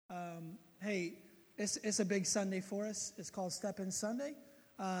Hey, it's a big Sunday for us. It's called Step In Sunday.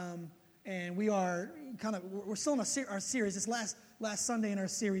 And we are we're still in our series, this last Sunday in our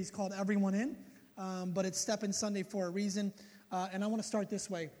series called Everyone In. But it's Step In Sunday for a reason. And I want to start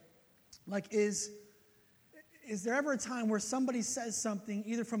this way. Like, is there ever a time where somebody says something,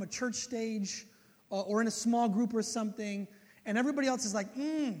 either from a church stage or in a small group or something, and everybody else is like,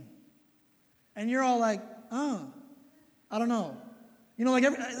 and you're all like, I don't know. You know, like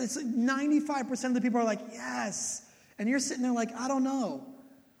it's like 95% of the people are like, yes. And you're sitting there like, I don't know.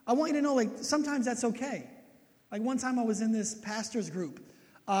 I want you to know, like, sometimes that's okay. Like, one time I was in this pastor's group,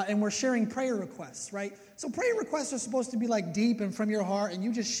 and we're sharing prayer requests, right? So prayer requests are supposed to be, like, deep and from your heart, and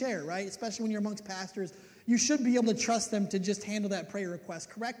you just share, right? Especially when you're amongst pastors. You should be able to trust them to just handle that prayer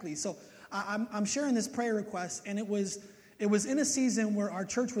request correctly. So I'm sharing this prayer request, and it was in a season where our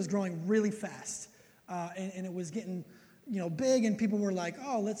church was growing really fast, and it was getting, big, and people were like,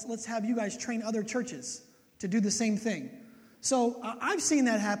 oh, let's have you guys train other churches to do the same thing. So I've seen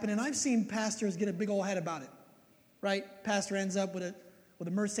that happen, and I've seen pastors get a big old head about it, right? Pastor ends up with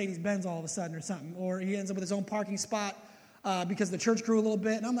a Mercedes-Benz all of a sudden or something, or he ends up with his own parking spot because the church grew a little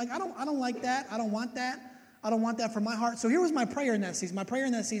bit. And I'm like, I don't like that. I don't want that. I don't want that for my heart. So here was my prayer in that season. My prayer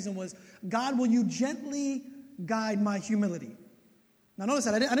in that season was, God, will you gently guide my humility? Now notice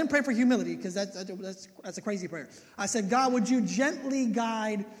that I didn't pray for humility, because that's a crazy prayer. I said, God, would you gently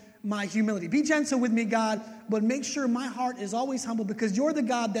guide my humility? Be gentle with me, God, but make sure my heart is always humble, because you're the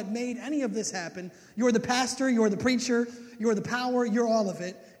God that made any of this happen. You're the pastor, you're the preacher, you're the power, you're all of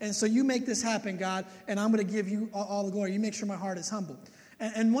it. And so you make this happen, God, and I'm going to give you all the glory. You make sure my heart is humble.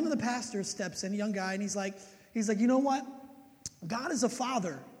 And one of the pastors steps in, a young guy, and he's like, you know what? God is a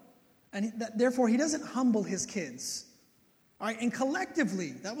father, and therefore he doesn't humble his kids. All right, and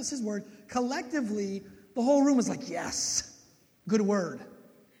collectively, that was his word, collectively, the whole room was like, yes, good word.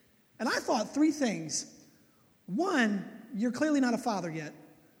 And I thought three things. One, you're clearly not a father yet.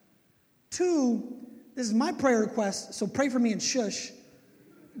 Two, this is my prayer request, so pray for me and shush.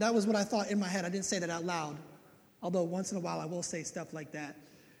 That was what I thought in my head. I didn't say that out loud, although once in a while I will say stuff like that.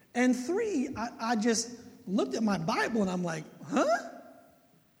 And three, I just looked at my Bible and I'm like, huh?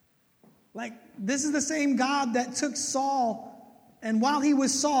 Like, this is the same God that took Saul, and while he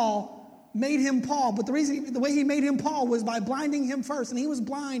was Saul, made him Paul. But the way he made him Paul was by blinding him first. And he was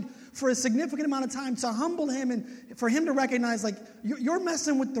blind for a significant amount of time to humble him and for him to recognize, like, you're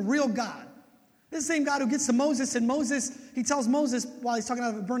messing with the real God. This same God who gets to Moses, and he tells Moses, while he's talking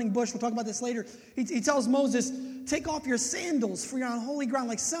out of a burning bush, we'll talk about this later, he tells Moses, take off your sandals, for you're on holy ground.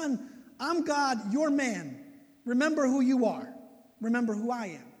 Like, son, I'm God, you're man. Remember who you are. Remember who I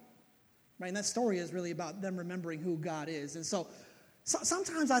am. Right? And that story is really about them remembering who God is. And so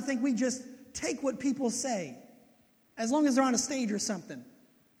sometimes I think we just take what people say, as long as they're on a stage or something,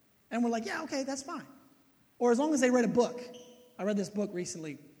 and we're like, yeah, okay, that's fine. Or as long as they read a book. I read this book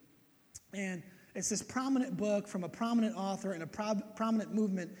recently, and it's this prominent book from a prominent author and a prominent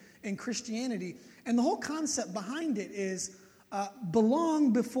movement in Christianity. And the whole concept behind it is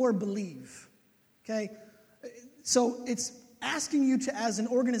belong before believe. Okay? So it's asking you to, as an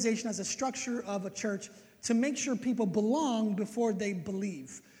organization, as a structure of a church, to make sure people belong before they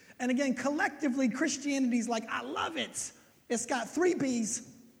believe. And again, collectively, Christianity's like, I love it. It's got 3 B's.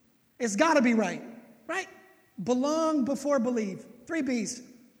 It's got to be right? Belong before believe. 3 B's.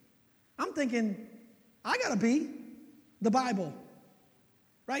 I'm thinking, I got to be the Bible.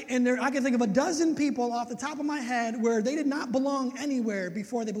 Right? And I can think of a dozen people off the top of my head where they did not belong anywhere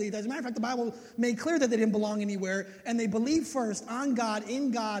before they believed. As a matter of fact, the Bible made clear that they didn't belong anywhere, and they believed first on God, in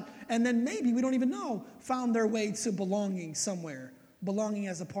God, and then maybe, we don't even know, found their way to belonging somewhere, belonging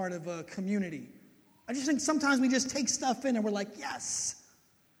as a part of a community. I just think sometimes we just take stuff in and we're like, yes.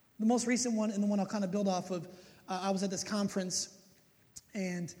 The most recent one, and the one I'll kind of build off of, I was at this conference,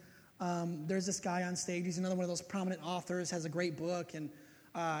 and there's this guy on stage. He's another one of those prominent authors, has a great book, and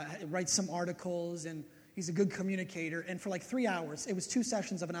writes some articles, and he's a good communicator. And for like 3 hours, it was 2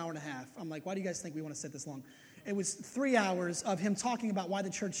 sessions of an hour and a half. I'm like, why do you guys think we want to sit this long? It was 3 hours of him talking about why the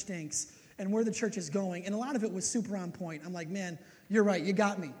church stinks and where the church is going. And a lot of it was super on point. I'm like, man, you're right. You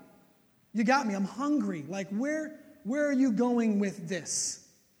got me. You got me. I'm hungry. Like, where are you going with this?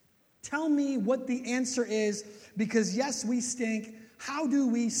 Tell me what the answer is, because yes, we stink. How do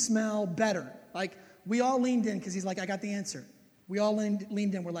we smell better? Like, we all leaned in because he's like, I got the answer. We all leaned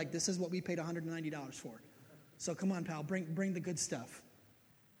in. We're like, this is what we paid $190 for. So come on, pal, bring the good stuff.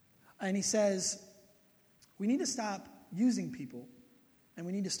 And he says, we need to stop using people, and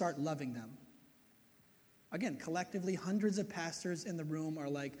we need to start loving them. Again, collectively, hundreds of pastors in the room are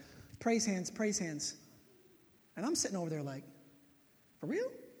like, praise hands, praise hands. And I'm sitting over there like, for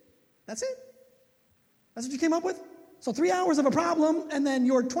real? That's it. That's what you came up with? So 3 hours of a problem, and then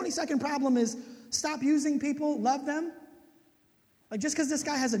your 20-second problem is stop using people, love them? Like just because this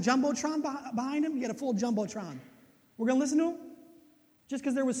guy has a Jumbotron behind him, you get a full Jumbotron. We're going to listen to him? Just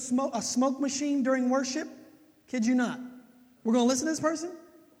because there was a smoke machine during worship? Kid you not. We're going to listen to this person?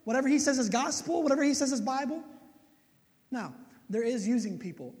 Whatever he says is gospel, whatever he says is Bible? Now, there is using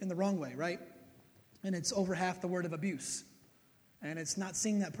people in the wrong way, right? And it's over half the word of abuse. And it's not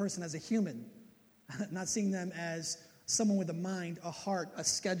seeing that person as a human, not seeing them as someone with a mind, a heart, a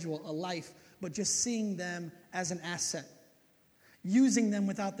schedule, a life, but just seeing them as an asset. Using them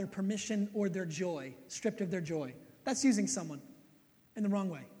without their permission or their joy, stripped of their joy. That's using someone in the wrong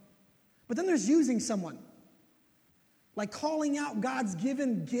way. But then there's using someone. Like calling out God's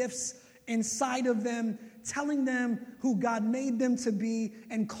given gifts inside of them, telling them who God made them to be,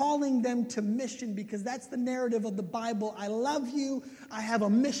 and calling them to mission, because that's the narrative of the Bible. I love you. I have a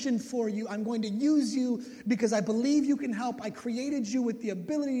mission for you. I'm going to use you because I believe you can help. I created you with the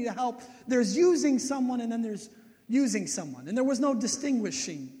ability to help. There's using someone, and then there's using someone. And there was no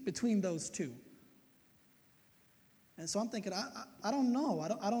distinguishing between those two. And so I'm thinking, I don't know.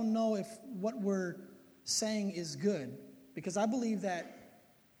 I don't know if what we're saying is good, because I believe that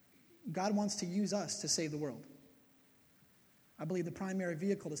God wants to use us to save the world. I believe the primary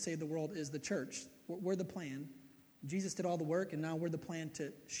vehicle to save the world is the church. We're the plan. Jesus did all the work, and now we're the plan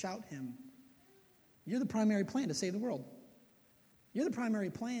to shout him. You're the primary plan to save the world. You're the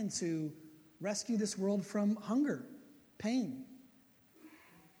primary plan to rescue this world from hunger, pain.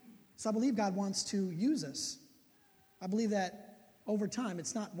 So I believe God wants to use us. I believe that over time,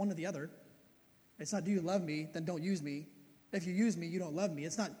 it's not one or the other. It's not, do you love me? Then don't use me. If you use me, you don't love me.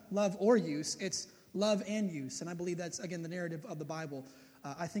 It's not love or use. It's love and use. And I believe that's, again, the narrative of the Bible.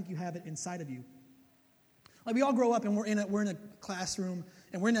 I think you have it inside of you. Like we all grow up and we're in a classroom,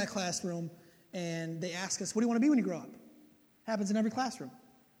 and we're in that classroom, and they ask us, what do you want to be when you grow up? Happens in every classroom.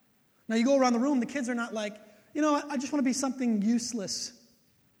 Now you go around the room, the kids are not like, I just want to be something useless.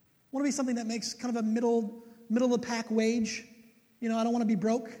 I want to be something that makes kind of a middle of the pack wage. I don't want to be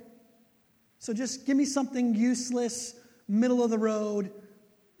broke. So just give me something useless, middle of the road,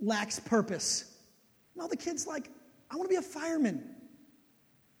 lacks purpose. No, the kid's like, I want to be a fireman.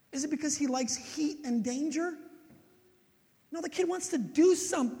 Is it because he likes heat and danger? No, the kid wants to do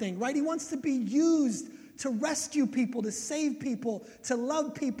something, right? He wants to be used to rescue people, to save people, to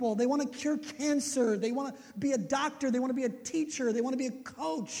love people. They want to cure cancer. They want to be a doctor. They want to be a teacher. They want to be a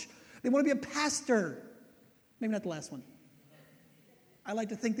coach. They want to be a pastor. Maybe not the last one. I like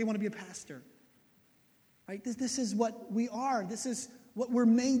to think they want to be a pastor. Right? This is what we are. This is what we're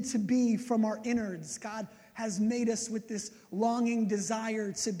made to be from our innards. God has made us with this longing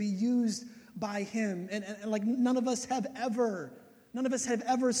desire to be used by him. And like none of us have ever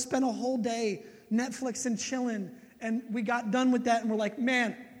spent a whole day Netflix and chilling, and we got done with that and we're like,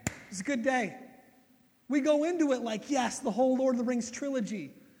 man, it's a good day. We go into it like, yes, the whole Lord of the Rings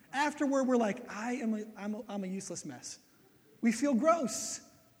trilogy. Afterward, we're like, I'm a useless mess. We feel gross.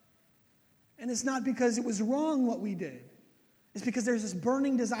 And it's not because it was wrong what we did. It's because there's this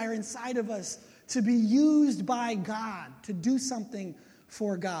burning desire inside of us to be used by God, to do something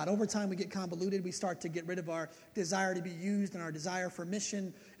for God. Over time, we get convoluted. We start to get rid of our desire to be used and our desire for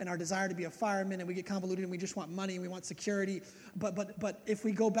mission and our desire to be a fireman, and we get convoluted and we just want money and we want security. But if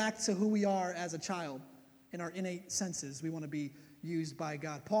we go back to who we are as a child, in our innate senses, we want to be used by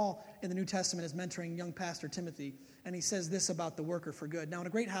God. Paul, in the New Testament, is mentoring young pastor Timothy, and he says this about the worker for good. Now, in a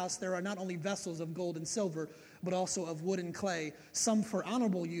great house, there are not only vessels of gold and silver, but also of wood and clay, some for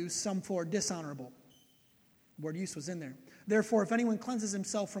honorable use, some for dishonorable. The word use was in there. Therefore, if anyone cleanses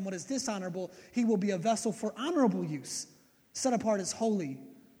himself from what is dishonorable, he will be a vessel for honorable use, set apart as holy,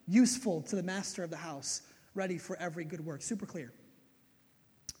 useful to the master of the house, ready for every good work. Super clear.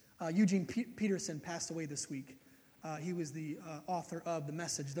 Eugene Peterson passed away this week. He was the author of The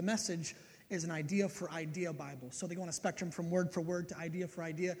Message. The Message is an idea for idea Bible. So they go on a spectrum from word for word to idea for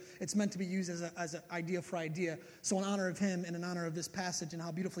idea. It's meant to be used as an idea for idea. So in honor of him and in honor of this passage and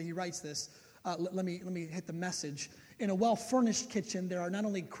how beautifully he writes this, let me hit the message. In a well-furnished kitchen, there are not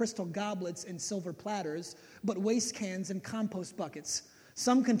only crystal goblets and silver platters, but waste cans and compost buckets.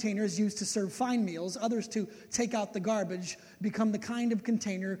 Some containers used to serve fine meals, others to take out the garbage, become the kind of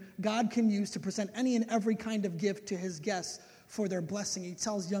container God can use to present any and every kind of gift to his guests for their blessing. He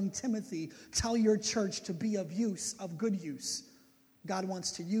tells young Timothy, tell your church to be of use, of good use. God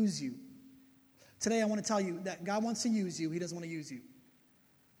wants to use you. Today I want to tell you that God wants to use you. He doesn't want to use you.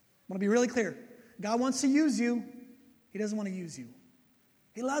 I want to be really clear. God wants to use you. He doesn't want to use you.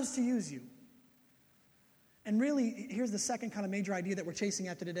 He loves to use you. And really, here's the second kind of major idea that we're chasing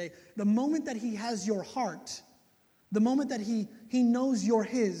after today. The moment that he has your heart, the moment that he knows you're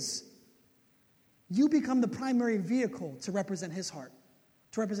his, you become the primary vehicle to represent his heart,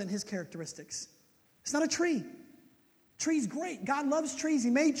 to represent his characteristics. It's not a tree. Trees, great. God loves trees.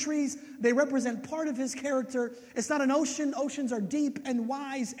 He made trees. They represent part of his character. It's not an ocean. Oceans are deep and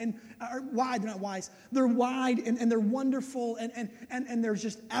wise and wide. They're not wise. They're wide and they're wonderful and there's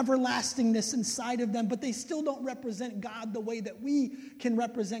just everlastingness inside of them. But they still don't represent God the way that we can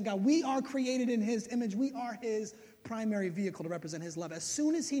represent God. We are created in his image. We are his primary vehicle to represent his love. As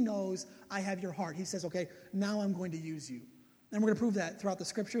soon as he knows I have your heart, he says, okay, now I'm going to use you. And we're going to prove that throughout the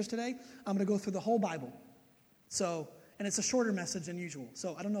scriptures today. I'm going to go through the whole Bible. And it's a shorter message than usual.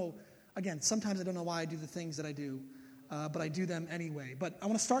 So I don't know, again, sometimes I don't know why I do the things that I do, but I do them anyway. But I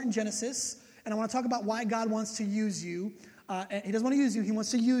want to start in Genesis, and I want to talk about why God wants to use you. He doesn't want to use you. He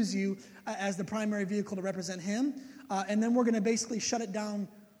wants to use you as the primary vehicle to represent him. And then we're going to basically shut it down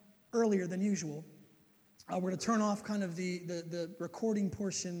earlier than usual. We're going to turn off kind of the recording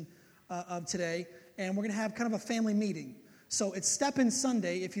portion of today, and we're going to have kind of a family meeting. So it's Step In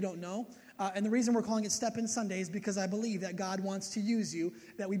Sunday, if you don't know. And the reason we're calling it Step In Sunday is because I believe that God wants to use you,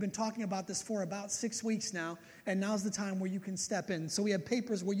 that we've been talking about this for about 6 weeks now, and now's the time where you can step in. So we have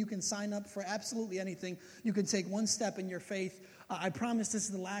papers where you can sign up for absolutely anything. You can take one step in your faith. I promise this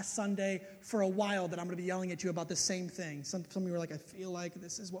is the last Sunday for a while that I'm going to be yelling at you about the same thing. Some of you are like, I feel like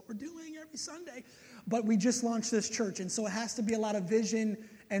this is what we're doing every Sunday. But we just launched this church, and so it has to be a lot of vision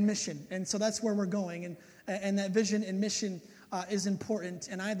and mission. And so that's where we're going, and that vision and mission is important,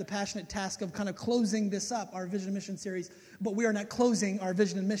 and I have the passionate task of kind of closing this up, our Vision and Mission series, but we are not closing our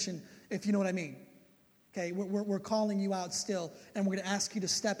vision and mission, if you know what I mean. Okay, we're calling you out still, and we're going to ask you to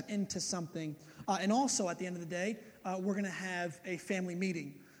step into something. And also, at the end of the day, we're going to have a family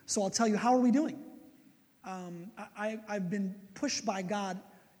meeting. So I'll tell you, how are we doing? I've been pushed by God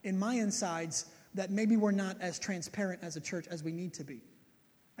in my insides that maybe we're not as transparent as a church as we need to be.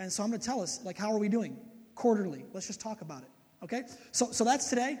 And so I'm going to tell us, like, how are we doing? Quarterly. Let's just talk about it. Okay, so that's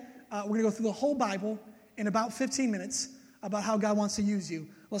today. We're going to go through the whole Bible in about 15 minutes about how God wants to use you.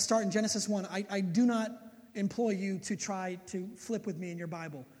 Let's start in Genesis 1. I do not employ you to try to flip with me in your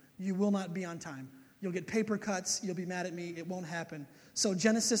Bible. You will not be on time. You'll get paper cuts. You'll be mad at me. It won't happen. So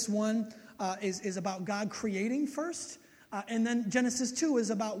Genesis 1 is about God creating first. And then Genesis 2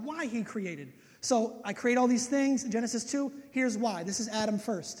 is about why he created. So I create all these things. Genesis 2, here's why. This is Adam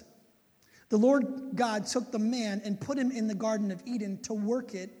first. The Lord God took the man and put him in the Garden of Eden to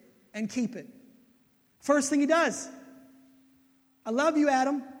work it and keep it. First thing he does, I love you,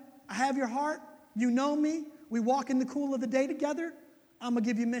 Adam. I have your heart. You know me. We walk in the cool of the day together. I'm going to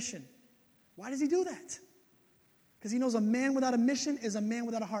give you mission. Why does he do that? Because he knows a man without a mission is a man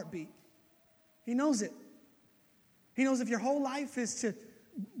without a heartbeat. He knows it. He knows if your whole life is to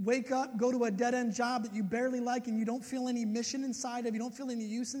wake up, go to a dead-end job that you barely like and you don't feel any mission inside of, you don't feel any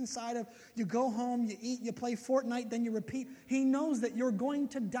use inside of, you go home, you eat, you play Fortnite, then you repeat. He knows that you're going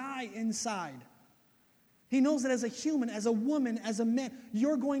to die inside. He knows that as a human, as a woman, as a man,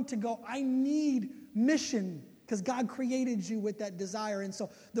 you're going to go, I need mission, because God created you with that desire. And so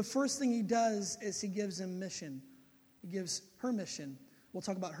the first thing he does is he gives him mission. He gives her mission. We'll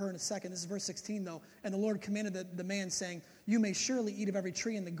talk about her in a second. This is verse 16, though. And the Lord commanded the man, saying, you may surely eat of every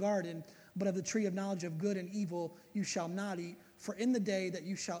tree in the garden, but of the tree of knowledge of good and evil you shall not eat. For in the day that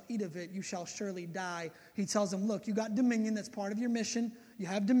you shall eat of it, you shall surely die. He tells him, look, you got dominion. That's part of your mission. You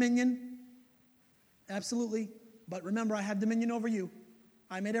have dominion. Absolutely. But remember, I have dominion over you.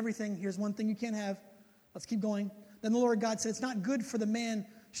 I made everything. Here's one thing you can't have. Let's keep going. Then the Lord God said, it's not good for the man,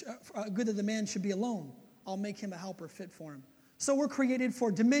 good that the man should be alone. I'll make him a helper fit for him. So we're created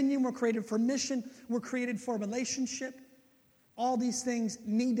for dominion, we're created for mission, we're created for relationship. All these things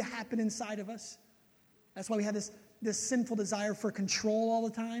need to happen inside of us. That's why we have this sinful desire for control all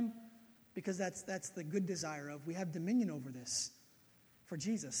the time, because that's the good desire of, we have dominion over this for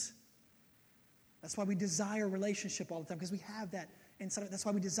Jesus. That's why we desire relationship all the time, because we have that inside. That's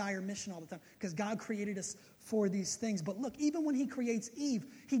why we desire mission all the time, because God created us for these things. But look, even when he creates Eve,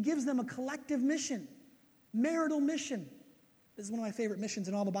 he gives them a collective mission, marital mission. This is one of my favorite missions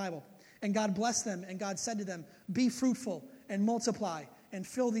in all the Bible. And God blessed them, and God said to them, be fruitful and multiply and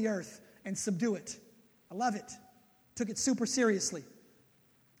fill the earth and subdue it. I love it. Took it super seriously.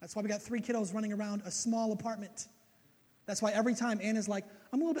 That's why we got 3 kiddos running around a small apartment. That's why every time Anna's like,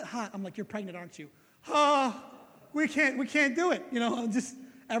 I'm a little bit hot. I'm like, you're pregnant, aren't you? Oh, we can't do it. You know, just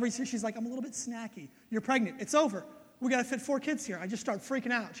she's like, I'm a little bit snacky. You're pregnant. It's over. We got to fit 4 kids here. I just start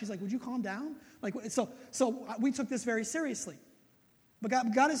freaking out. She's like, would you calm down? Like, so we took this very seriously. But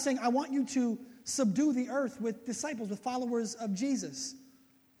God is saying, I want you subdue the earth with disciples, with followers of Jesus.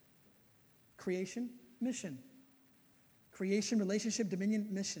 Creation, mission. Creation, relationship, dominion,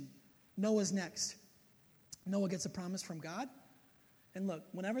 mission. Noah's next. Noah gets a promise from God. And look,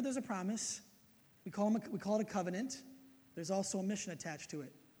 whenever there's a promise, we call it a covenant. There's also a mission attached to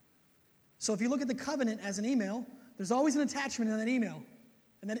it. So if you look at the covenant as an email, there's always an attachment in that email.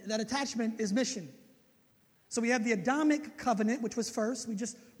 And that attachment is mission. So we have the Adamic covenant, which was first. We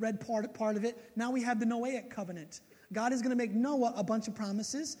just read part of it. Now we have the Noahic covenant. God is going to make Noah a bunch of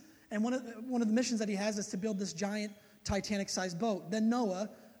promises. And one of the missions that he has is to build this giant Titanic-sized boat. Then Noah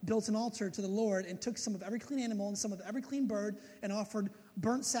built an altar to the Lord and took some of every clean animal and some of every clean bird and offered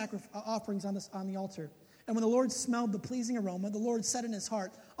burnt offerings on the altar. And when the Lord smelled the pleasing aroma, the Lord said in his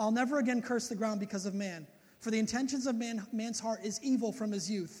heart, I'll never again curse the ground because of man. For the intentions of man's heart is evil from his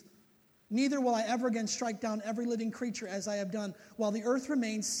youth. Neither will I ever again strike down every living creature as I have done. While the earth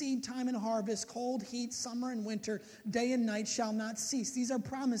remains, seed time and harvest, cold, heat, summer and winter, day and night shall not cease. These are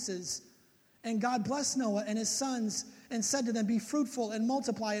promises. And God blessed Noah and his sons and said to them, be fruitful and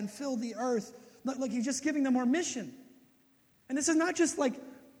multiply and fill the earth. Look, he's just giving them more mission. And this is not just like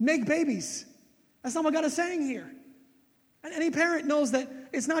make babies. That's not what God is saying here. And any parent knows that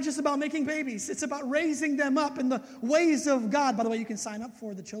it's not just about making babies. It's about raising them up in the ways of God. By the way, you can sign up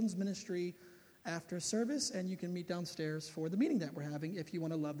for the children's ministry after service, and you can meet downstairs for the meeting that we're having if you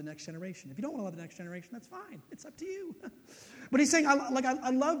want to love the next generation. If you don't want to love the next generation, that's fine. It's up to you. But he's saying,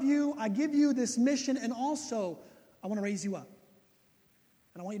 I love you. I give you this mission, and also I want to raise you up.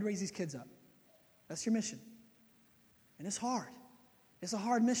 And I want you to raise these kids up. That's your mission. And it's hard. It's a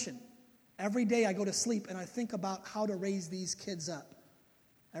hard mission. Every day I go to sleep and I think about how to raise these kids up.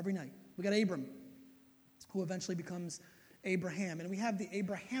 Every night. We got Abram, who eventually becomes Abraham. And we have the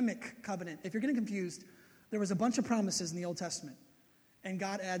Abrahamic covenant. If you're getting confused, there was a bunch of promises in the Old Testament. And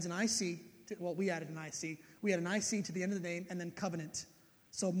God adds an IC. We added an IC. We had an IC to the end of the name and then covenant.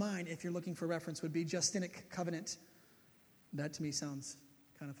 So mine, if you're looking for reference, would be Justinic covenant. That to me sounds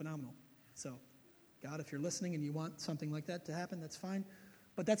kind of phenomenal. So, God, if you're listening and you want something like that to happen, that's fine.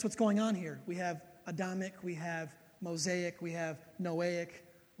 But that's what's going on here. We have Adamic, we have Mosaic, we have Noahic,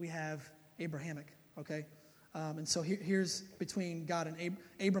 we have Abrahamic, okay? And so here's between God and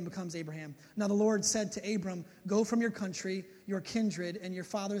Abram becomes Abraham. Now the Lord said to Abram, go from your country, your kindred, and your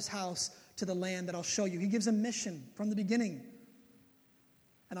father's house to the land that I'll show you. He gives a mission from the beginning.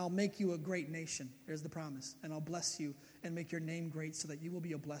 And I'll make you a great nation. There's the promise. And I'll bless you and make your name great so that you will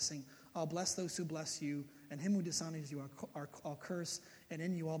be a blessing. I'll bless those who bless you, and him who dishonors you I'll curse, and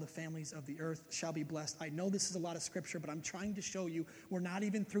in you all the families of the earth shall be blessed. I know this is a lot of scripture, but I'm trying to show you we're not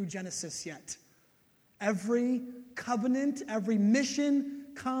even through Genesis yet. Every covenant, every mission,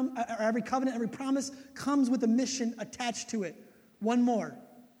 every covenant, every promise comes with a mission attached to it. One more,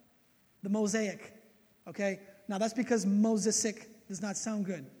 the Mosaic, okay? Now that's because Mosesic does not sound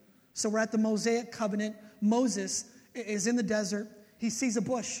good. So we're at the Mosaic covenant. Moses is in the desert. He sees a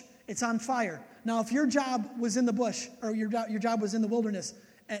bush. It's on fire. Now, if your job was in the bush, or your job was in the wilderness,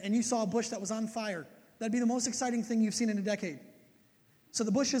 and you saw a bush that was on fire, that'd be the most exciting thing you've seen in a decade. So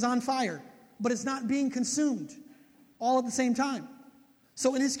the bush is on fire, but it's not being consumed all at the same time.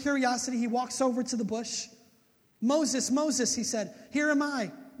 So in his curiosity, he walks over to the bush. Moses, Moses, he said, here am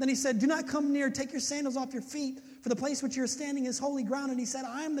I. Then he said, do not come near, take your sandals off your feet, for the place which you're standing is holy ground. And he said,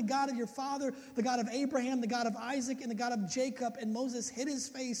 I am the God of your father, the God of Abraham, the God of Isaac, and the God of Jacob. And Moses hid his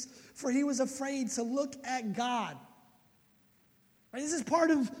face, for he was afraid to look at God. Right? This is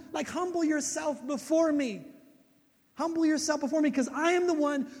part of, humble yourself before me. Humble yourself before me, because I am the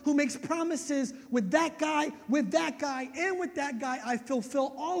one who makes promises with that guy, and with that guy. I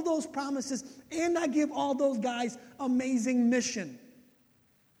fulfill all those promises, and I give all those guys amazing mission.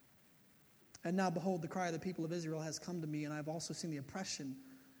 And now, behold, the cry of the people of Israel has come to me, and I've also seen the oppression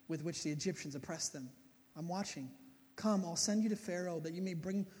with which the Egyptians oppressed them. I'm watching. Come, I'll send you to Pharaoh, that you may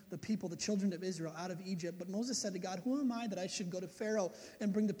bring the people, the children of Israel, out of Egypt. But Moses said to God, who am I that I should go to Pharaoh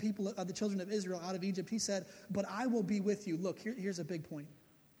and bring the people of the children of Israel out of Egypt? He said, but I will be with you. Look, here's a big point.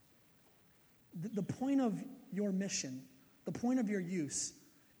 The point of your mission, the point of your use,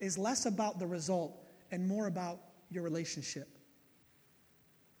 is less about the result and more about your relationship.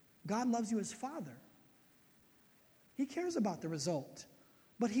 God loves you as Father. He cares about the result.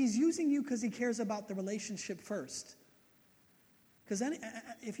 But he's using you because he cares about the relationship first. Because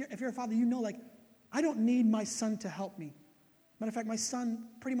if you're a father, you know, I don't need my son to help me. Matter of fact, my son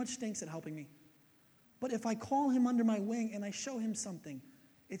pretty much stinks at helping me. But if I call him under my wing and I show him something,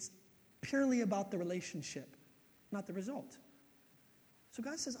 it's purely about the relationship, not the result. So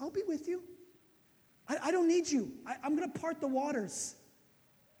God says, I'll be with you. I don't need you. I'm going to part the waters.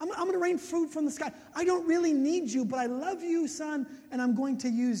 I'm going to rain fruit from the sky. I don't really need you, but I love you, son, and I'm going to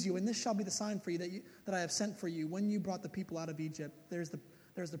use you. And this shall be the sign for you that I have sent for you. When you brought the people out of Egypt, there's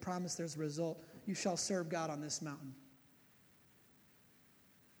the promise, there's the result. You shall serve God on this mountain.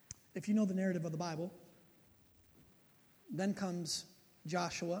 If you know the narrative of the Bible, then comes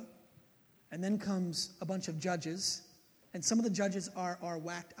Joshua, and then comes a bunch of judges. And some of the judges are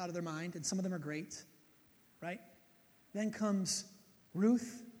whacked out of their mind, and some of them are great, right? Then comes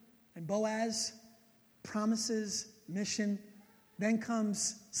Ruth and Boaz, promises, mission. Then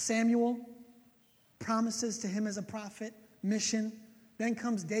comes Samuel, promises to him as a prophet, mission. Then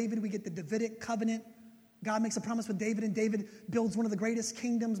comes David. We get the Davidic covenant. God makes a promise with David, and David builds one of the greatest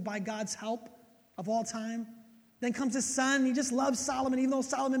kingdoms by God's help of all time. Then comes his son. He just loves Solomon. Even though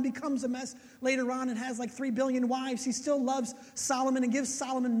Solomon becomes a mess later on and has like 3 billion wives, he still loves Solomon and gives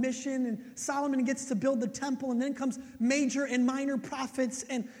Solomon mission. And Solomon gets to build the temple. And then comes major and minor prophets.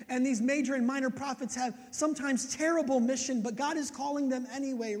 And these major and minor prophets have sometimes terrible mission, but God is calling them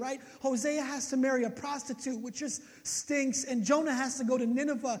anyway, right? Hosea has to marry a prostitute, which just stinks. And Jonah has to go to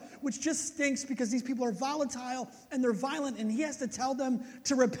Nineveh, which just stinks because these people are volatile and they're violent. And he has to tell them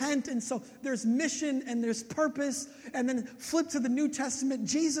to repent. And so there's mission and there's purpose. And then flip to the New Testament,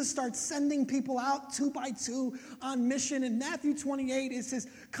 Jesus starts sending people out 2 by 2 on mission. In Matthew 28 is his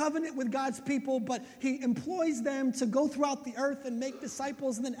covenant with God's people, but he employs them to go throughout the earth and make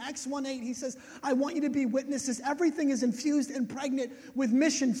disciples. And then Acts 1:8, he says, I want you to be witnesses. Everything is infused and pregnant with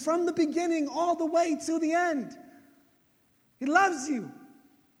mission from the beginning all the way to the end. He loves you,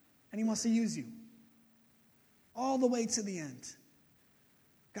 and he wants to use you all the way to the end.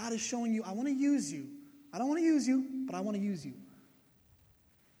 God is showing you, I want to use you. I don't want to use you, but I want to use you.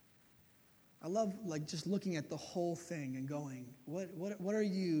 I love just looking at the whole thing and going, what are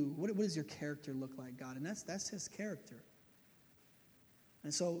you, what does your character look like, God? And that's his character.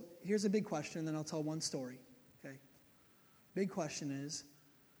 And so here's a big question, and then I'll tell one story. Okay? Big question is,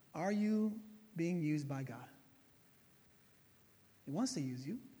 are you being used by God? He wants to use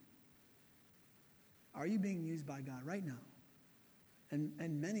you. Are you being used by God right now?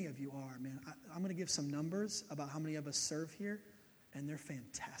 And many of you are, man. I'm going to give some numbers about how many of us serve here, and they're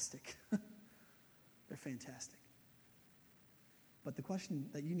fantastic. They're fantastic. But the question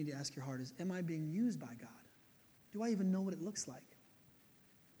that you need to ask your heart is, am I being used by God? Do I even know what it looks like?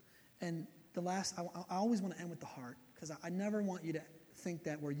 And I always want to end with the heart, because I never want you to think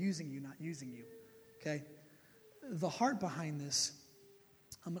that we're using you, not using you. Okay? The heart behind this,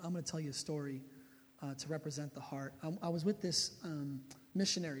 I'm going to tell you a story to represent the heart. I was with this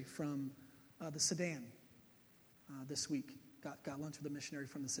missionary from the Sudan this week. Got lunch with a missionary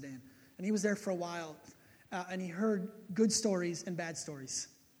from the Sudan. And he was there for a while, and he heard good stories and bad stories.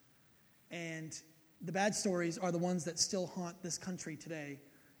 And the bad stories are the ones that still haunt this country today,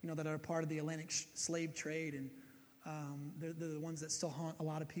 that are part of the Atlantic slave trade. And they're the ones that still haunt a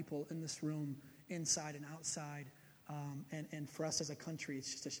lot of people in this room, inside and outside. And for us as a country,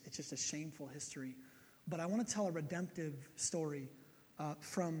 it's just a shameful history. But I want to tell a redemptive story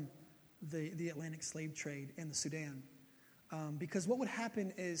from the Atlantic slave trade in the Sudan. Because what would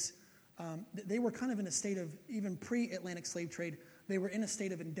happen is they were kind of in a state of, even pre-Atlantic slave trade, they were in a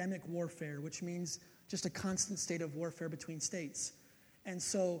state of endemic warfare, which means just a constant state of warfare between states. And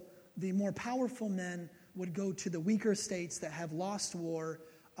so the more powerful men would go to the weaker states that have lost war,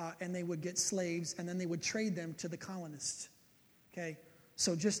 and they would get slaves, and then they would trade them to the colonists. Okay?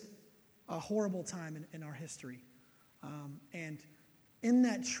 So just a horrible time in our history. And in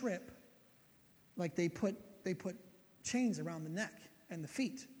that trip, they put chains around the neck and the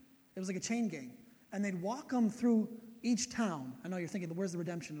feet. It was like a chain gang. And they'd walk them through each town. I know you're thinking, where's the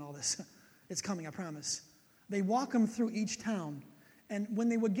redemption in all this? It's coming, I promise. They walk them through each town. And when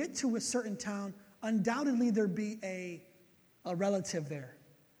they would get to a certain town, undoubtedly there'd be a relative there,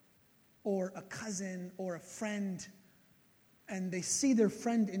 or a cousin, or a friend, and they see their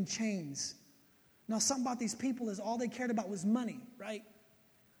friend in chains. Now, something about these people is all they cared about was money, right?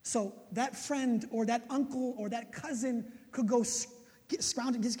 So that friend or that uncle or that cousin could go get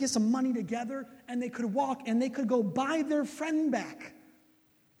some money together, and they could walk and they could go buy their friend back.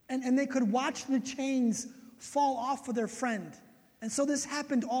 And they could watch the chains fall off of their friend. And so this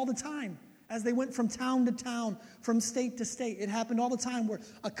happened all the time as they went from town to town, from state to state. It happened all the time where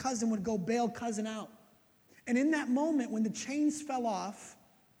a cousin would go bail cousin out. And in that moment, when the chains fell off,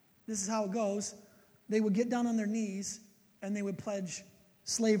 this is how it goes, they would get down on their knees and they would pledge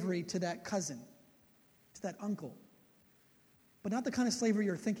slavery to that cousin, to that uncle. But not the kind of slavery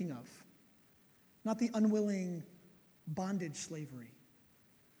you're thinking of. Not the unwilling bondage slavery.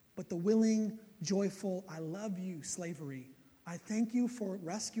 But the willing, joyful, I love you slavery I thank you for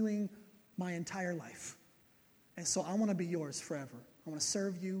rescuing my entire life. And so I want to be yours forever. I want to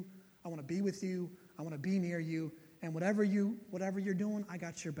serve you. I want to be with you. I want to be near you. And whatever you're doing, I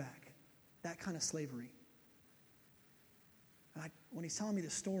got your back. That kind of slavery. And when he's telling me the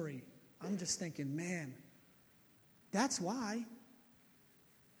story, I'm just thinking, man, that's why.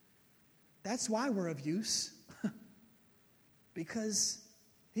 That's why we're of use. Because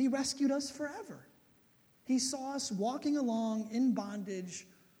he rescued us forever. He saw us walking along in bondage,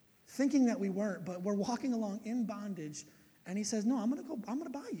 thinking that we weren't, but we're walking along in bondage. And he says, no, I'm going to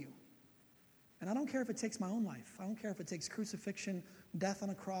buy you. And I don't care if it takes my own life. I don't care if it takes crucifixion, death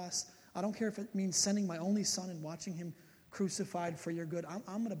on a cross. I don't care if it means sending my only son and watching him crucified for your good. I'm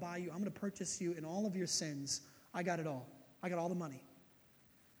going to buy you. I'm going to purchase you in all of your sins. I got it all. I got all the money.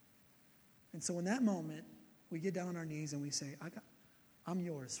 And so in that moment, we get down on our knees and we say, I'm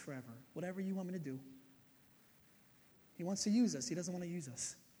yours forever. Whatever you want me to do. He wants to use us. He doesn't want to use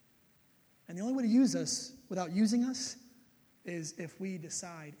us. And the only way to use us without using us is if we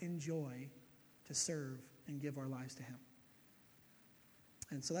decide in joy to serve and give our lives to him.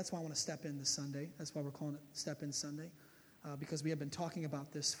 And so that's why I want to step in this Sunday. That's why we're calling it Step In Sunday, because we have been talking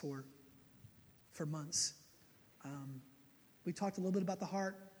about this for months. We talked a little bit about the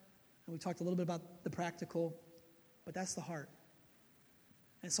heart, and we talked a little bit about the practical, but that's the heart.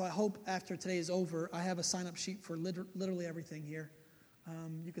 And so I hope after today is over, I have a sign-up sheet for literally everything here.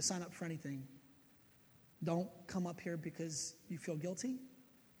 You can sign up for anything. Don't come up here because you feel guilty.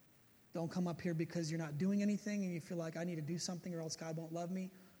 Don't come up here because you're not doing anything and you feel like I need to do something or else God won't love me.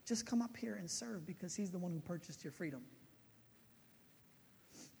 Just come up here and serve because he's the one who purchased your freedom.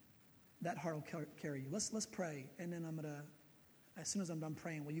 That heart will carry you. Let's pray, and then I'm going to, as soon as I'm done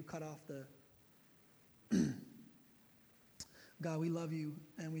praying, will you cut off the... God, we love you,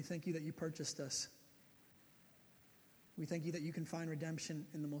 and we thank you that you purchased us. We thank you that you can find redemption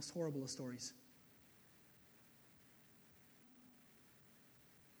in the most horrible of stories.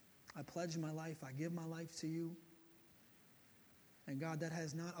 I pledge my life. I give my life to you. And God, that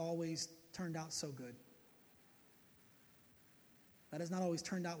has not always turned out so good. That has not always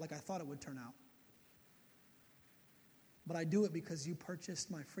turned out like I thought it would turn out. But I do it because you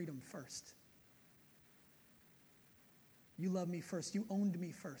purchased my freedom first. You loved me first. You owned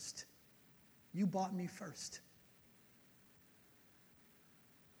me first. You bought me first.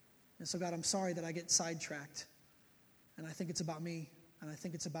 And so, God, I'm sorry that I get sidetracked. And I think it's about me. And I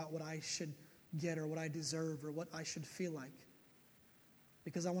think it's about what I should get or what I deserve or what I should feel like.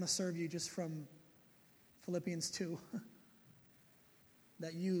 Because I want to serve you just from Philippians 2.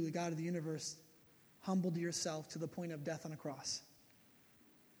 That you, the God of the universe, humbled yourself to the point of death on a cross.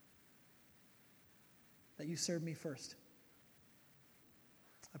 That you served me first.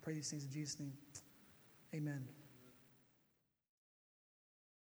 I pray these things in Jesus' name. Amen.